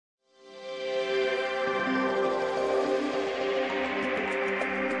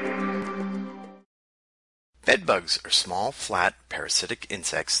Bedbugs are small, flat, parasitic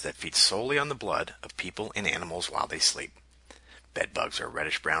insects that feed solely on the blood of people and animals while they sleep. Bedbugs are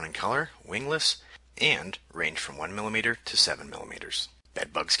reddish-brown in color, wingless, and range from 1 millimeter to 7 millimeters.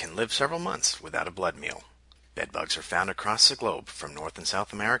 Bedbugs can live several months without a blood meal. Bedbugs are found across the globe from North and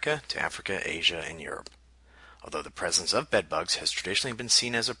South America to Africa, Asia, and Europe. Although the presence of bedbugs has traditionally been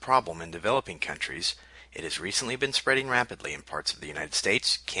seen as a problem in developing countries, it has recently been spreading rapidly in parts of the United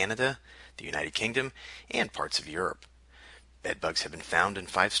States, Canada, the United Kingdom, and parts of Europe. Bedbugs have been found in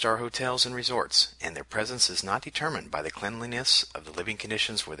five-star hotels and resorts, and their presence is not determined by the cleanliness of the living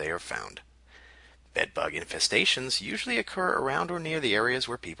conditions where they are found. Bedbug infestations usually occur around or near the areas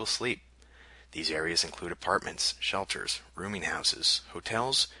where people sleep. These areas include apartments, shelters, rooming houses,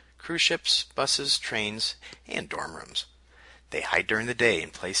 hotels, cruise ships, buses, trains, and dorm rooms. They hide during the day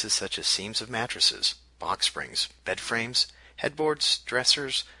in places such as seams of mattresses, box springs, bed frames, headboards,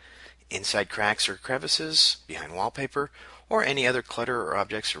 dressers, inside cracks or crevices, behind wallpaper, or any other clutter or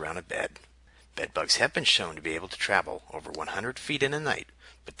objects around a bed. Bedbugs have been shown to be able to travel over 100 feet in a night,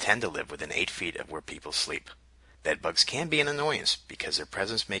 but tend to live within 8 feet of where people sleep. Bedbugs can be an annoyance because their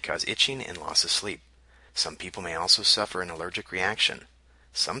presence may cause itching and loss of sleep. Some people may also suffer an allergic reaction.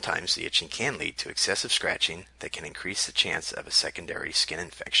 Sometimes the itching can lead to excessive scratching that can increase the chance of a secondary skin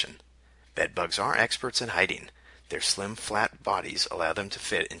infection. Bedbugs are experts in hiding. Their slim, flat bodies allow them to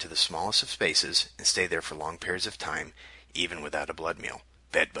fit into the smallest of spaces and stay there for long periods of time, even without a blood meal.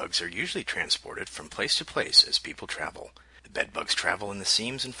 Bedbugs are usually transported from place to place as people travel. The bedbugs travel in the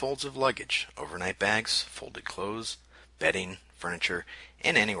seams and folds of luggage, overnight bags, folded clothes, bedding, furniture,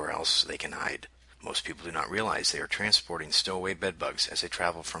 and anywhere else they can hide. Most people do not realize they are transporting stowaway bedbugs as they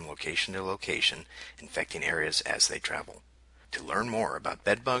travel from location to location, infecting areas as they travel. To learn more about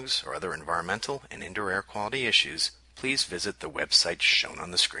bedbugs or other environmental and indoor air quality issues, please visit the website shown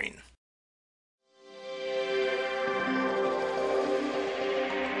on the screen.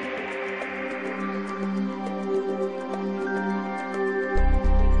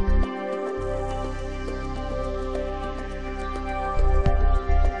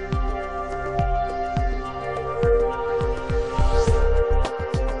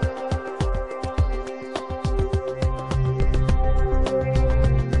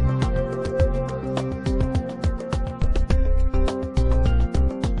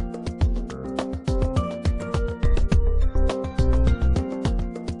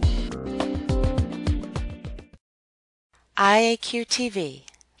 IAQ TV,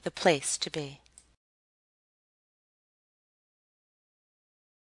 the place to be.